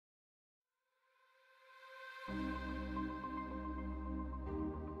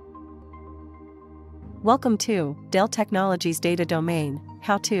Welcome to Dell Technologies Data Domain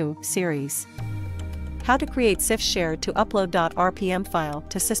How-To series. How to create CIFS share to upload .rpm file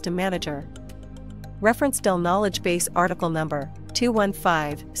to System Manager. Reference Dell Knowledgebase article number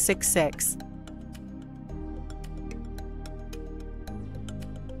 21566.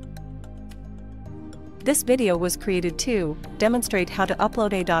 This video was created to demonstrate how to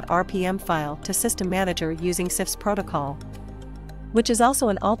upload a .rpm file to System Manager using CIFS protocol, which is also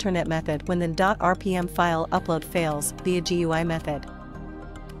an alternate method when the .rpm file upload fails via GUI method.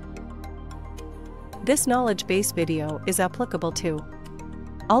 This knowledge base video is applicable to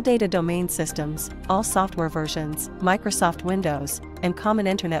all data domain systems, all software versions, Microsoft Windows, and Common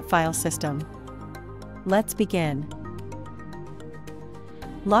Internet File System. Let's begin.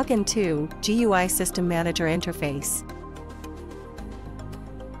 Log into GUI System Manager interface.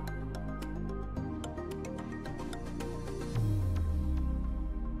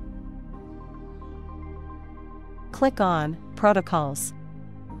 Click on Protocols,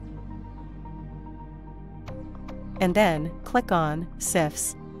 and then click on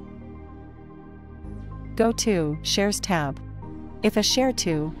CIFS. Go to Shares tab. If a share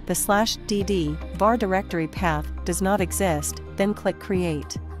to the /dd var directory path does not exist, then click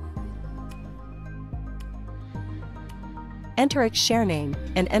Create. Enter its share name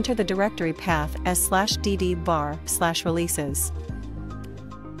and enter the directory path as /dd var/releases.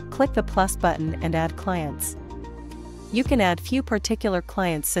 Click the plus button and add clients. You can add few particular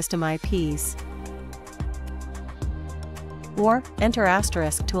clients' system IPs, or enter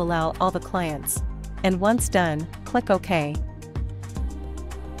asterisk to allow all the clients. And once done, click OK.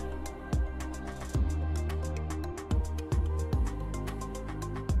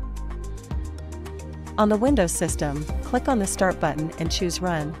 On the Windows system, click on the Start button and choose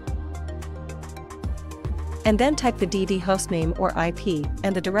Run. And then type the DD hostname or IP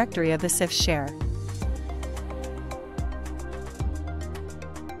and the directory of the CIFS share.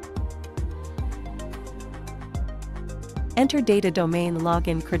 Enter data domain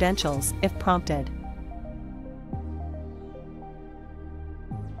login credentials if prompted.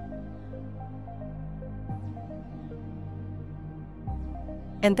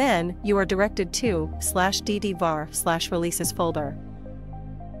 And then you are directed to /dd var/releases folder.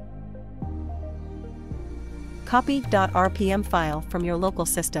 Copy .rpm file from your local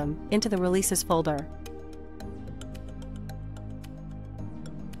system into the releases folder.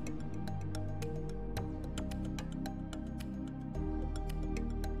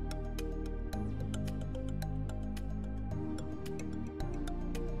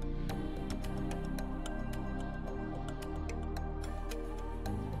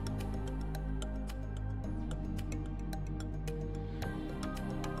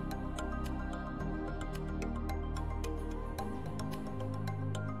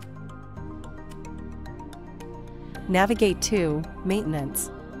 Navigate to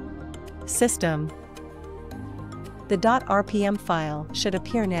Maintenance, System. The .rpm file should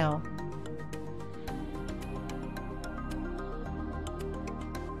appear now.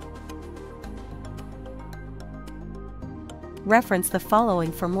 Reference the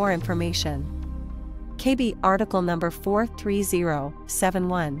following for more information. KB article number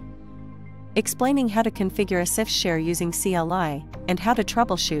 43071. Explaining how to configure a CIFS share using CLI, and how to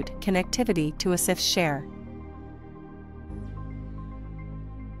troubleshoot connectivity to a CIFS share.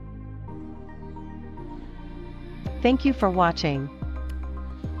 Thank you for watching.